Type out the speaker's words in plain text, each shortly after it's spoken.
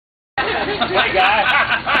Hey, guy.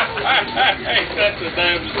 Ain't that the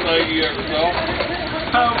damnest thing you ever saw?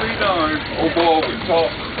 I'll be darned. Old boy was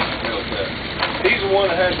talking. He's the one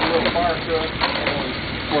that has the little fire truck.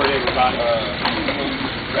 For everybody.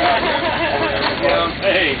 Yeah.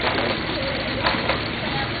 Hey.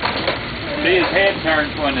 See, his head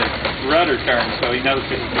turns when the rudder turns, so he knows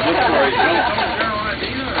to look where he's going.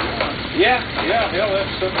 Yeah, hell, that's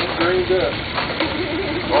something dreamed up.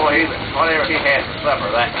 Boy, whatever he had for supper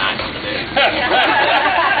that night to do.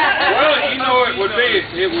 Well, you know, it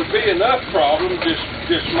would be enough problem just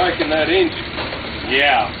making that engine.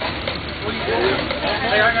 Yeah. What do you do?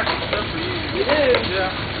 Hey, I got some stuff for you. You do? Yeah.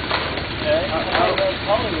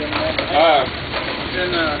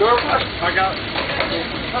 I got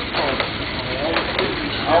cup cards.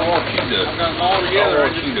 I want you to. I've got them all together.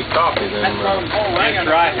 I want you to copy them. That's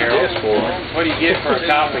right, Harold. What do you get for a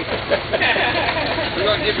copy? We're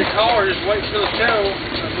going to give you a call or just wait till the show.